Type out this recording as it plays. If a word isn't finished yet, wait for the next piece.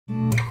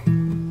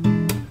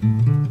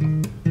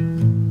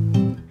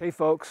Hey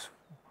folks,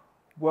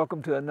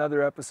 welcome to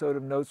another episode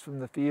of Notes from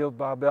the Field.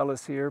 Bob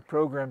Ellis here,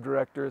 Program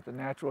Director at the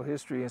Natural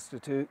History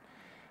Institute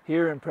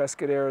here in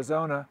Prescott,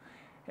 Arizona.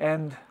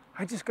 And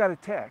I just got a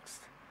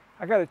text.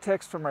 I got a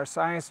text from our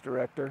Science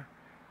Director,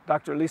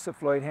 Dr.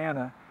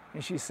 Floyd-Hanna,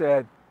 and she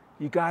said,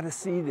 "You got to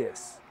see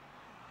this."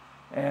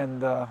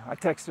 And I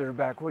texted her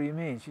back, "What do you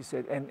mean?" She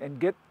said, and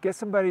get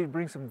somebody to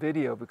bring some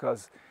video,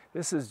 because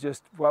this is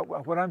just,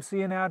 what I'm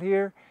seeing out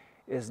here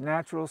is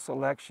natural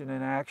selection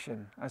in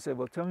action. I said,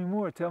 "Well, tell me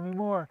more, tell me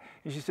more."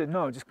 And she said,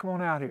 "No, just come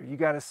on out here. You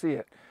got to see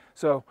it."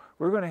 So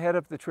we're going to head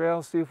up the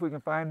trail, see if we can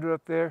find her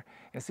up there,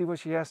 and see what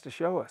she has to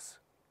show us.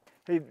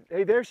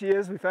 Hey, there she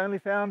is. We finally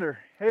found her.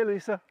 Hey,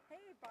 Lisa. Hey,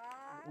 Bob.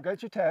 We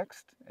got your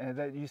text, and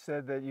that you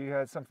said that you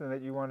had something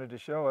that you wanted to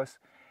show us.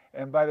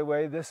 And by the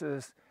way, this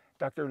is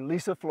Dr.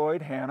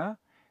 Floyd-Hanna.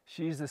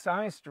 She's the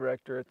Science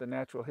Director at the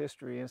Natural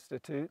History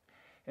Institute,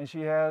 and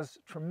she has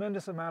a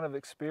tremendous amount of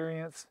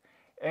experience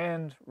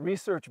and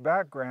research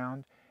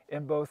background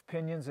in both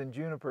pinyons and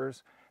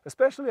junipers,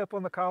 especially up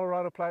on the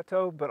Colorado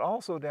Plateau, but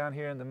also down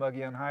here in the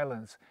Mogollon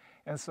Highlands.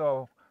 And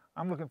so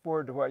I'm looking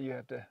forward to what you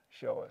have to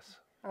show us.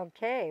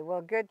 Okay,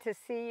 well, good to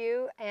see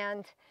you.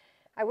 And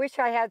I wish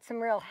I had some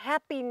real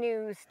happy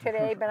news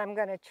today, but I'm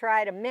going to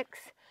try to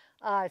mix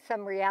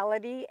some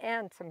reality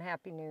and some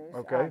happy news.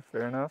 Okay,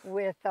 fair enough.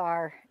 With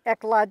our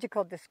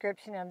ecological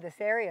description of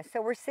this area.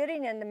 So we're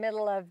sitting in the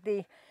middle of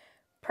the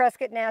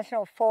Prescott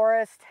National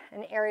Forest,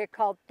 an area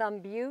called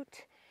Thumb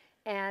Butte,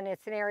 and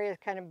it's an area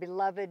kind of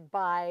beloved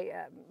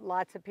by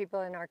lots of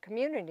people in our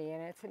community,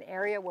 and it's an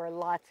area where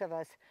lots of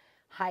us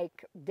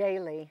hike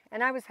daily.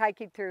 And I was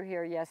hiking through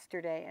here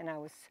yesterday, and I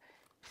was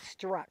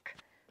struck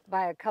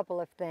by a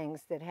couple of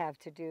things that have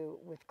to do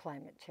with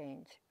climate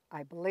change,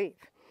 I believe.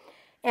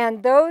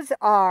 And those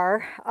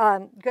are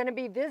going to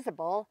be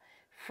visible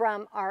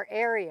from our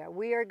area.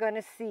 We are going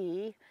to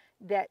see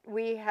that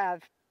we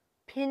have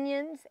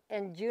pinyons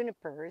and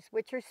junipers,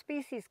 which are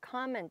species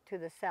common to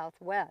the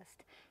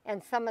Southwest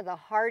and some of the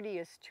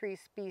hardiest tree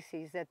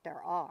species that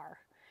there are.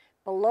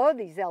 Below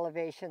these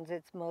elevations,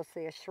 it's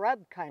mostly a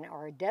shrub kind of,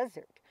 or a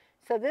desert.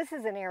 So this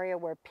is an area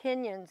where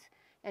pinyons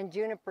and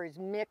junipers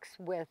mix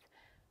with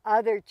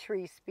other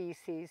tree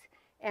species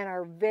and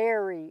are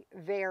very,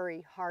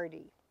 very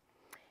hardy.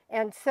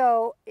 And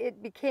so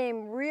it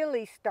became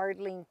really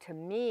startling to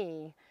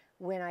me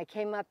when I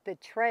came up the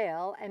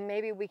trail, and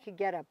maybe we could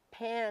get a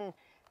pan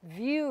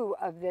view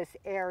of this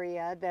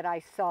area that I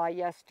saw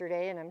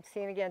yesterday and I'm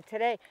seeing again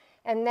today.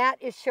 And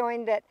that is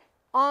showing that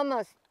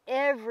almost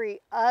every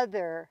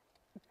other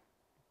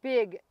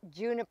big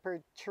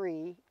juniper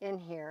tree in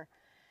here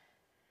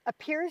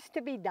appears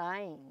to be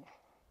dying.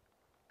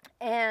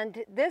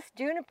 And this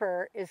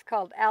juniper is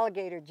called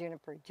Alligator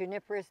Juniper,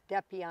 Juniperus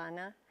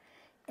depiana.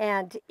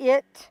 And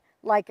it,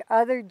 like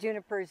other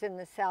junipers in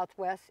the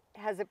Southwest,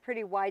 has a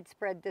pretty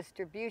widespread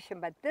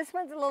distribution. But this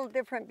one's a little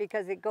different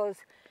because it goes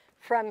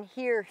from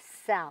here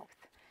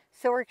south.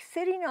 So we're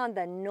sitting on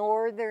the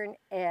northern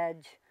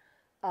edge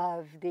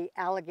of the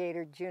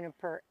Alligator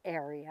Juniper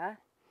area,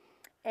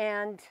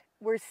 and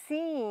we're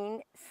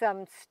seeing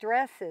some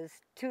stresses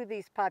to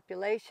these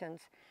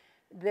populations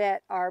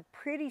that are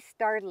pretty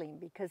startling,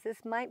 because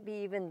this might be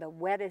even the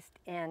wettest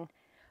and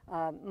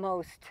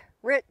most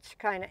rich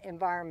kind of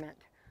environment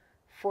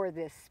for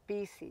this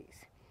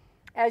species.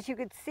 As you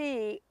could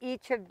see,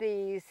 each of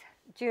these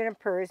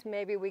junipers,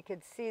 maybe we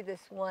could see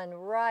this one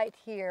right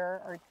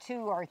here, or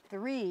two or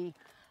three,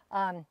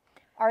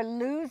 are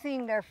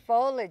losing their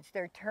foliage.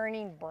 They're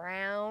turning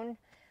brown.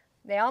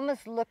 They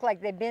almost look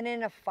like they've been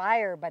in a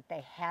fire, but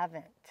they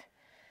haven't.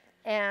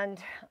 And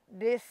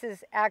this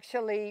is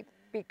actually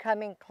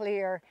becoming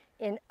clear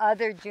in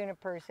other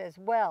junipers as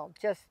well.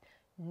 Just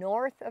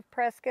north of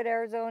Prescott,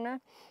 Arizona,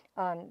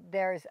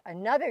 there's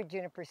another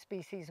juniper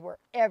species where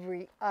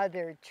every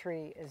other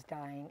tree is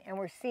dying. And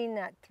we're seeing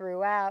that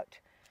throughout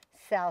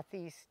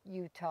southeast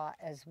Utah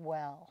as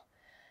well.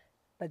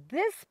 But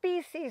this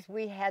species,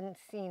 we hadn't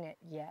seen it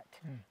yet.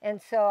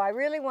 And so I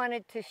really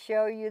wanted to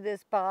show you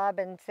this, Bob,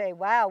 and say,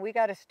 wow, we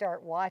got to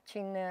start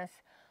watching this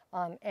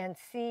and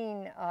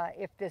seeing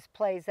if this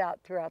plays out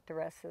throughout the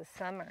rest of the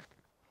summer.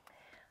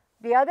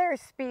 The other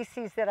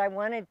species that I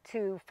wanted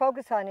to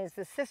focus on is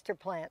the sister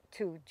plant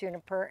to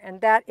juniper,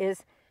 and that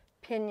is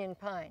pinyon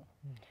pine.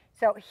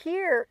 So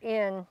here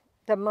in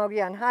the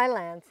Mogollon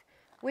Highlands,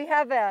 we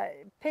have a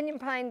pinyon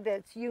pine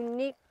that's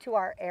unique to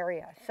our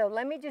area. So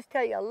let me just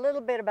tell you a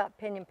little bit about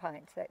pinyon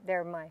pines.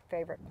 They're my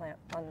favorite plant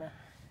on the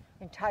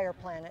entire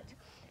planet.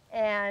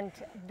 And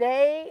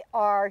they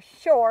are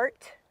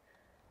short.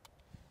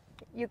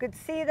 You could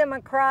see them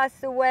across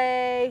the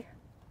way.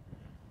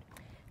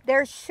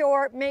 They're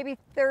short, maybe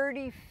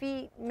 30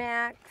 feet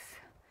max.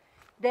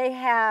 They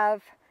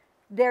have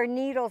their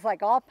needles,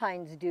 like all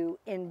pines do,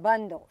 in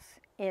bundles,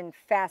 in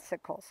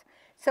fascicles.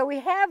 So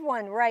we have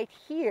one right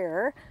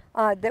here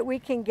that we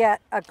can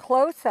get a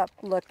close-up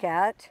look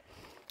at.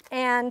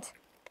 And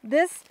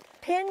this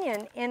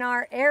pinyon in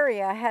our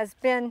area has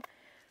been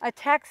a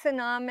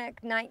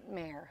taxonomic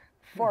nightmare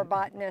for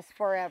botanists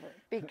forever,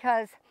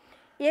 because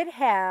it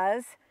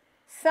has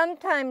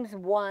sometimes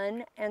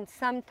one and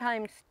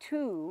sometimes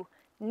two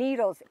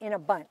needles in a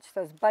bunch.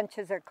 Those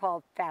bunches are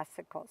called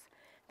fascicles.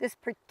 This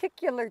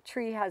particular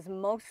tree has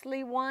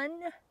mostly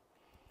one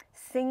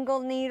single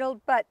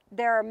needle, but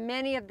there are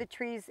many of the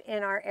trees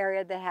in our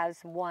area that has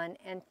one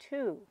and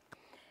two.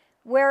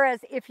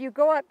 Whereas if you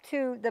go up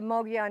to the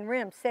Mogollon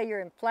Rim, say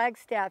you're in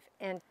Flagstaff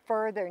and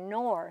further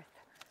north,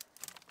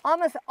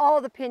 almost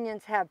all the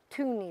pinions have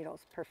two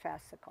needles per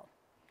fascicle.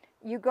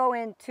 You go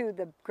into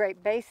the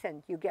Great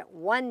Basin, you get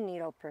one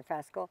needle per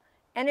fascicle,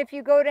 and if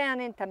you go down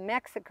into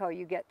Mexico,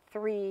 you get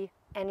 3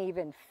 and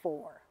even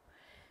 4.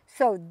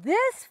 So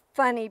this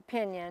funny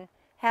pinion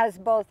has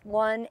both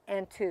 1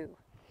 and 2.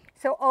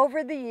 So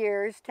over the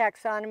years,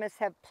 taxonomists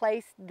have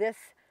placed this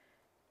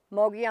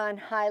Mogollon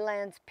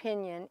Highlands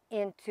pinion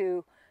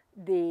into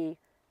the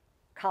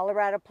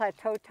Colorado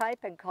Plateau type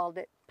and called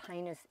it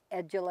Pinus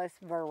edulis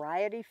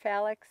variety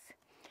Falix,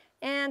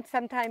 and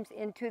sometimes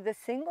into the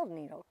single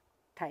needle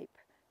type,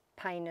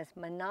 Pinus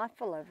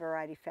monophylla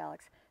variety Falix.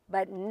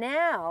 But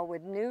now,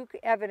 with new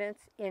evidence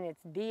in its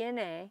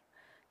DNA,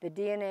 the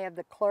DNA of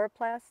the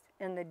chloroplast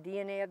and the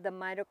DNA of the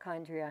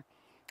mitochondria,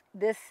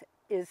 this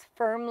is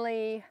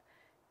firmly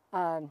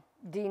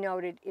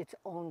denoted its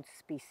own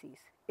species.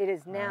 It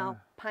is now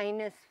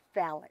Pinus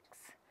Falix.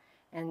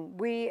 And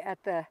we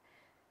at the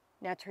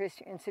Natural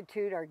History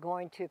Institute are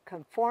going to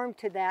conform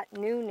to that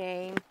new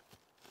name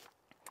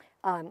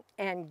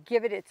and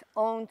give it its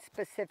own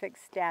specific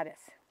status.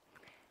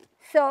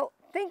 So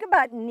think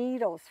about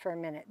needles for a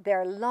minute.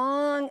 They're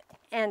long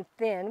and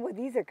thin. Well,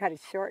 these are kind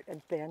of short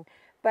and thin,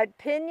 but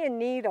pinion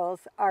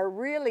needles are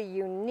really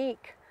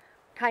unique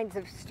kinds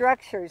of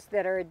structures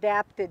that are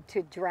adapted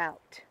to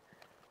drought.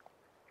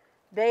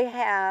 They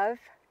have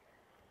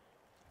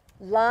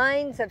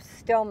lines of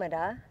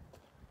stomata,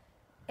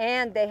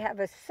 and they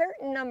have a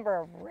certain number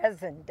of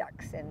resin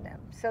ducts in them.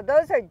 So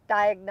those are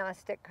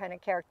diagnostic kind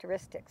of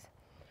characteristics.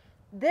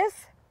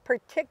 This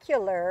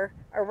particular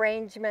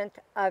arrangement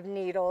of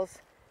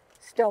needles,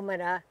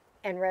 stomata,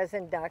 and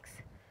resin ducts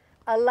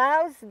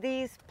allows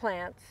these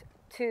plants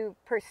to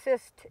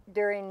persist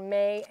during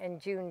May and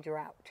June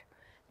drought.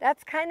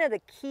 That's kind of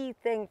the key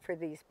thing for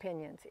these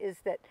pinions,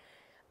 is that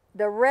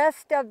the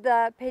rest of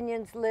the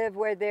pinions live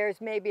where there's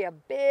maybe a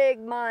big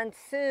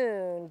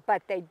monsoon,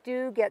 but they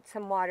do get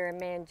some water in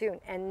May and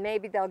June, and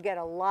maybe they'll get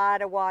a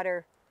lot of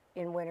water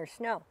in winter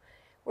snow.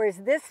 Whereas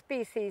this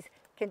species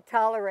can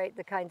tolerate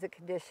the kinds of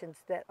conditions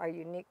that are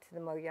unique to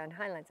the Mogollon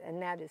Highlands,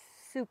 and that is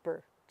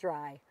super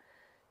dry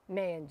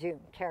May and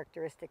June,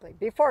 characteristically,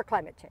 before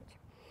climate change.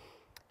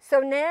 So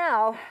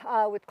now,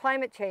 with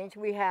climate change,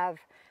 we have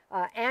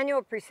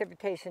annual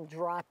precipitation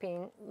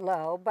dropping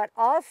low, but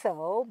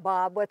also,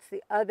 Bob, what's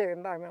the other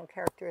environmental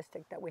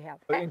characteristic that we have?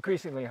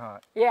 Increasingly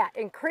hot. Yeah,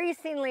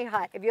 increasingly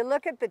hot. If you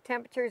look at the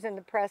temperatures in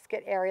the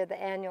Prescott area,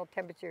 the annual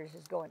temperatures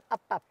is going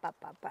up, up, up,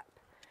 up, up.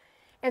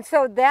 And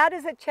so that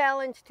is a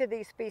challenge to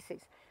these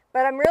species.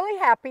 But I'm really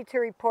happy to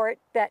report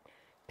that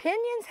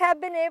pinions have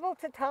been able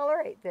to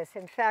tolerate this.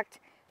 In fact,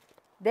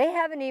 they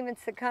haven't even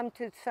succumbed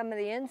to some of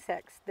the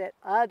insects that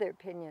other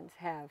pinions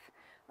have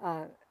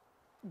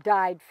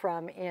died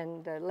from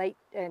in the late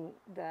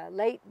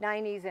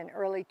 90s and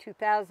early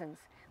 2000s.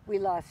 We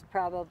lost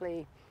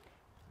probably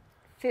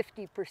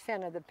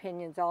 50% of the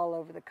pinions all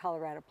over the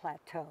Colorado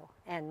Plateau,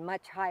 and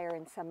much higher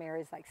in some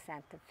areas like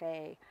Santa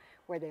Fe,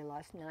 where they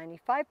lost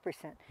 95%.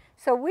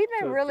 So we've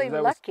been really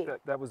lucky.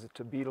 That was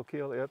a beetle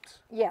kill, Ips?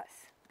 Yes.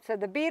 So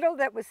the beetle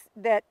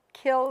that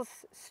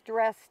kills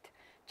stressed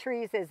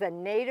trees is a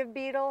native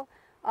beetle.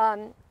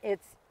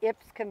 It's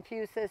Ips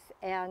confusus,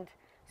 and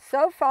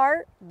so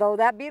far, though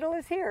that beetle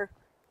is here,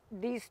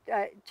 these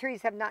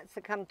trees have not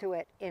succumbed to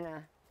it in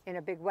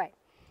a big way.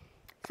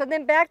 So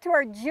then back to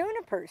our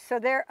junipers. So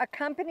they're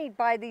accompanied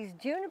by these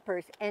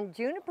junipers, and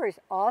junipers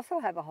also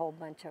have a whole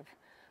bunch of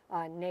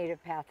native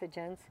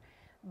pathogens,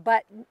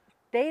 but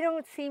they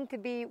don't seem to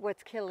be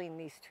what's killing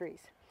these trees.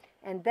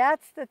 And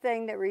that's the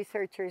thing that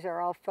researchers are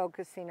all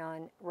focusing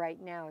on right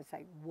now. It's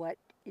like, what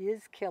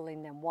is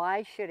killing them?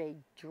 Why should a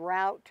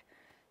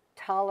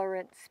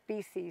drought-tolerant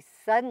species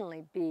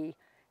suddenly be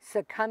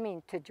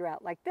succumbing to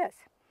drought like this?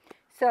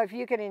 So if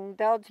you can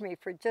indulge me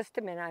for just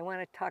a minute, I want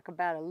to talk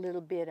about a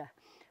little bit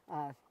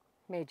of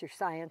major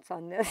science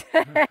on this.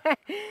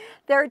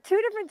 There are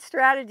two different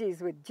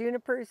strategies with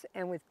junipers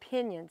and with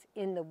pinions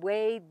in the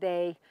way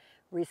they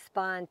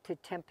respond to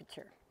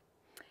temperature.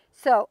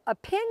 So a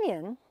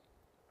pinion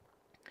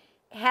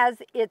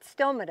has its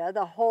stomata,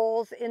 the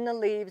holes in the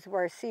leaves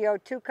where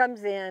CO2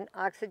 comes in,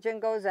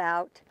 oxygen goes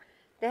out.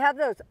 They have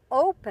those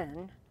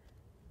open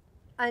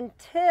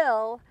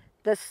until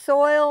the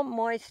soil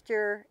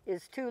moisture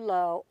is too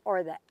low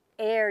or the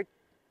air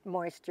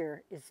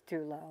moisture is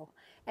too low.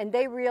 And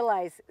they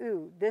realize,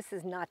 ooh, this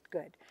is not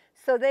good.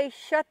 So they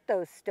shut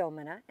those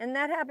stomata, and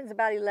that happens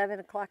about 11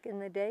 o'clock in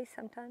the day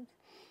sometimes,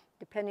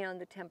 depending on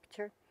the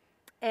temperature.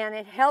 And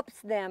it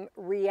helps them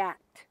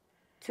react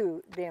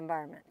to the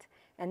environment.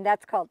 And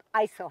that's called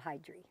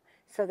isohydry.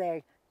 So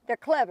they're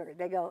clever.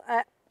 They go,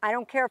 I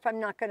don't care if I'm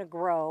not going to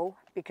grow,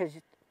 because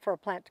for a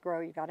plant to grow,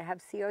 you got to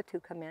have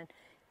CO2 come in.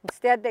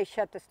 Instead, they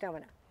shut the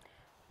stomata.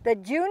 The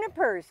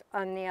junipers,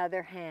 on the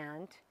other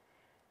hand,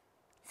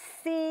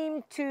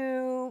 seem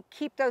to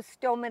keep those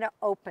stomata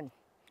open.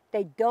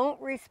 They don't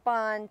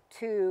respond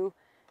to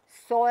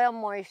soil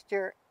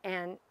moisture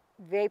and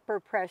vapor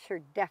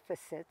pressure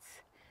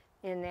deficits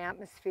in the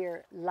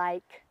atmosphere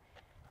like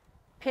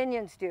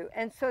pinions do.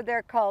 And so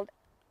they're called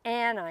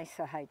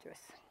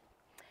anisohydrous.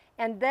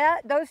 And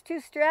those two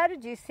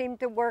strategies seem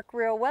to work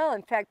real well.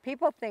 In fact,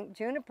 people think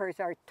junipers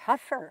are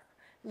tougher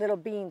little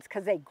beans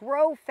because they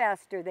grow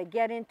faster. They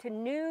get into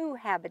new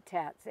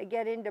habitats. They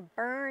get into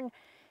burn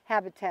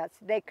habitats.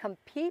 They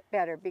compete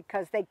better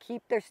because they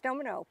keep their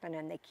stomata open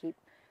and they keep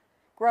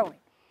growing.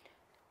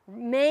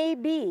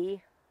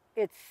 Maybe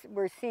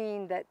we're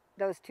seeing that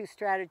those two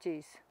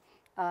strategies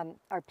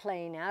are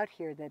playing out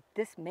here, that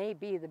this may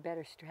be the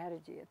better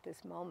strategy at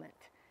this moment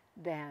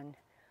than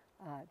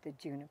the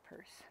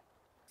junipers.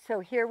 So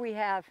here we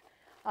have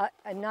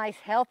a nice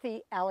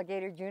healthy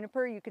alligator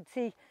juniper. You could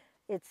see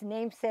its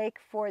namesake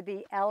for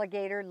the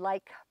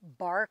alligator-like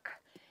bark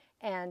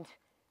and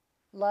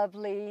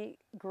lovely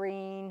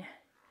green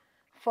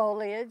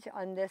foliage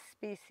on this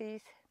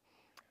species.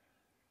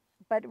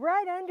 But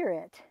right under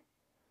it,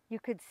 you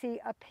could see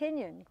a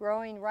pinion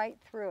growing right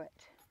through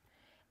it.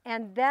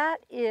 And that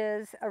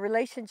is a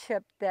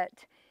relationship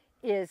that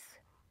is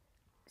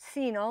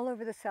seen all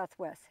over the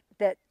Southwest,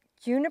 that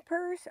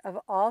junipers of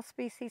all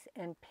species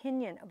and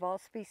pinion of all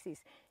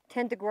species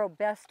tend to grow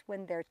best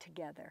when they're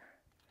together.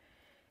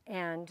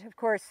 And of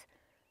course,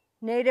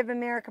 Native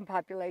American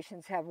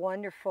populations have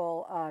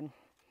wonderful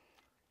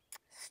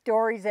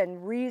stories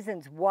and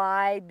reasons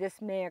why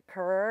this may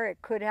occur.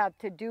 It could have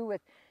to do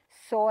with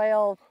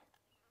soil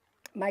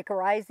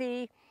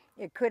mycorrhizae.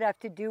 It could have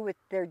to do with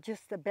they're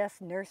just the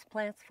best nurse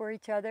plants for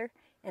each other,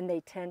 and they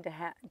tend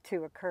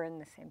to occur in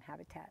the same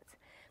habitats.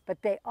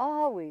 But they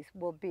always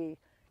will be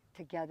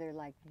together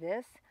like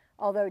this,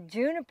 although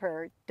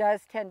juniper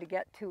does tend to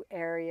get to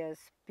areas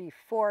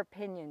before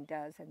pinion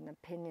does, and the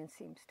pinion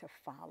seems to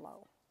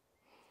follow.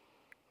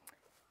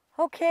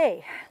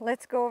 Okay,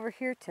 let's go over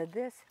here to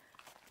this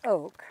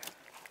oak.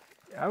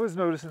 I was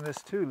noticing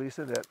this too,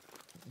 Lisa, that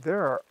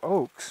there are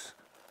oaks.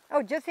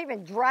 Oh, just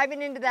even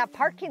driving into that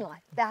parking lot,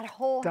 that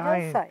whole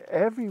dying hillside.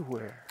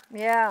 Everywhere.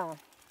 Yeah.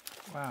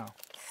 Wow.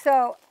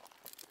 So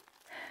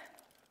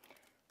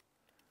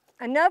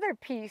another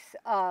piece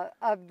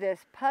of this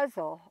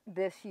puzzle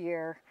this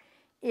year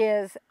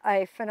is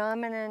a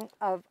phenomenon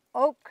of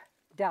oak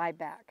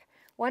dieback.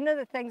 One of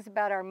the things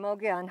about our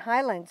Mogollon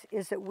Highlands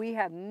is that we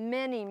have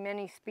many,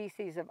 many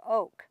species of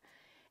oak,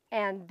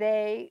 and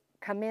they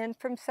come in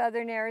from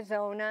southern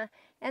Arizona,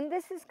 and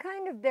this is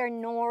kind of their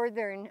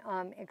northern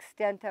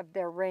extent of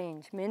their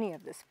range, many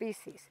of the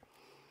species.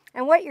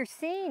 And what you're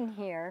seeing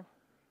here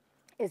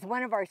is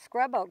one of our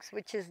scrub oaks,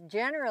 which is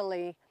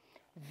generally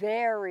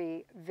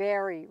very,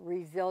 very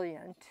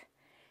resilient.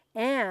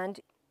 And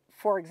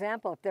for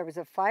example, if there was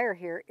a fire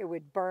here, it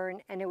would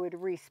burn and it would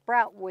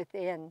resprout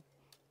within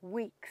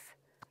weeks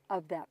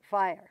of that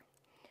fire.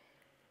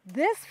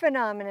 This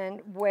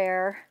phenomenon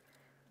where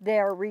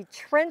they're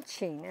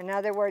retrenching, in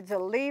other words, the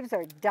leaves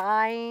are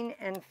dying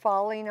and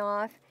falling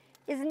off,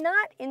 is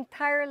not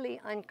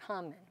entirely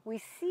uncommon. We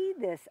see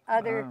this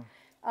other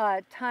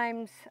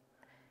times,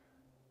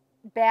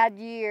 bad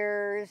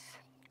years,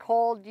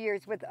 cold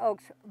years with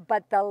oaks,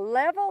 but the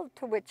level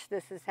to which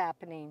this is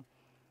happening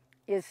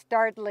is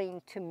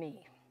startling to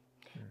me.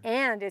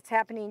 And it's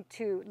happening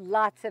to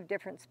lots of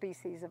different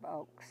species of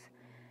oaks.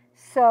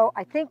 So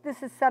I think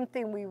this is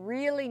something we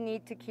really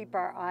need to keep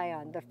our eye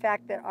on, the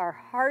fact that our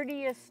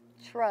hardiest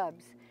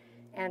shrubs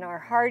and our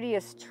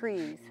hardiest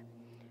trees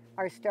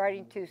are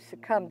starting to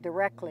succumb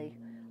directly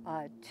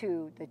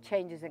to the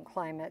changes in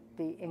climate,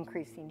 the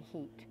increasing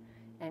heat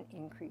and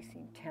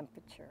increasing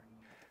temperature.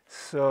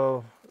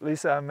 So,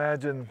 Lisa, I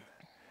imagine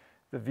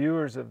the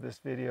viewers of this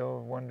video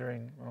are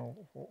wondering, well,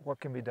 what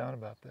can be done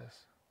about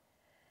this?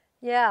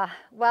 Yeah,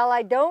 well,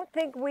 I don't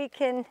think we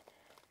can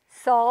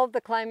solve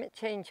the climate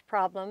change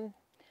problem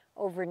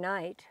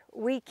overnight.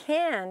 We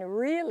can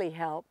really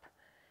help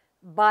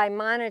by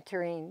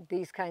monitoring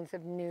these kinds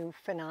of new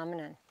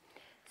phenomena.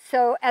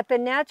 So at the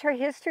Natural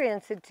History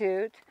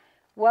Institute,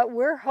 what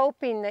we're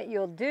hoping that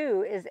you'll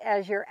do is,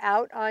 as you're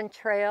out on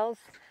trails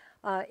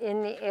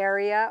in the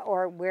area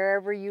or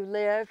wherever you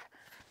live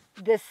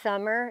this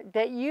summer,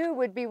 that you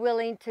would be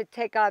willing to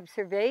take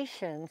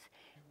observations.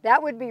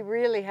 That would be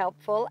really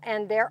helpful.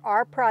 And there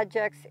are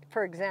projects,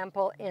 for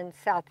example, in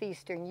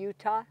southeastern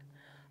Utah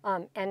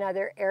and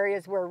other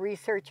areas where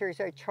researchers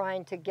are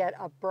trying to get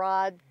a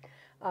broad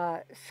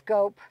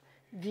scope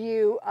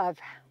view of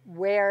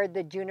where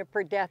the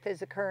juniper death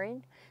is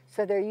occurring.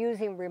 So they're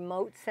using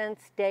remote sense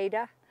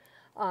data,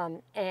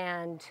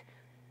 and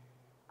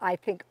I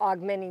think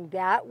augmenting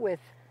that with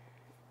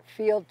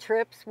field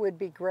trips would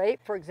be great.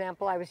 For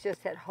example, I was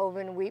just at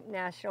Hovenweep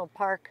National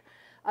Park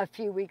a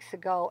few weeks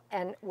ago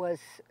and was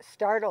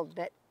startled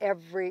that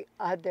every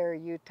other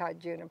Utah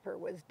juniper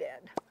was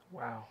dead.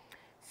 Wow.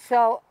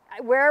 So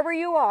wherever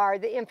you are,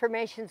 the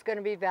information is going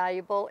to be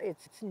valuable.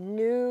 It's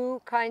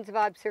new kinds of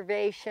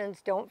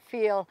observations. Don't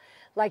feel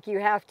like you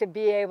have to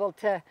be able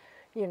to,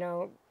 you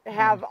know,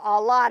 have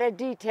a lot of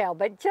detail,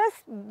 but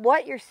just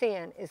what you're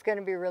seeing is going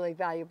to be really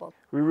valuable.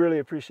 We really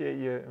appreciate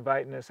you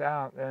inviting us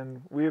out,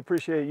 and we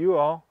appreciate you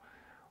all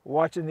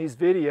watching these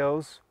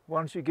videos.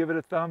 Why don't you give it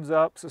a thumbs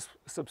up,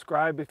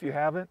 subscribe if you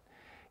haven't,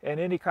 and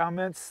any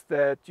comments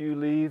that you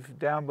leave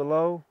down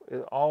below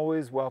is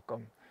always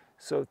welcome.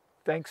 So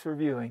thanks for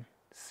viewing.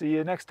 See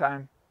you next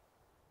time.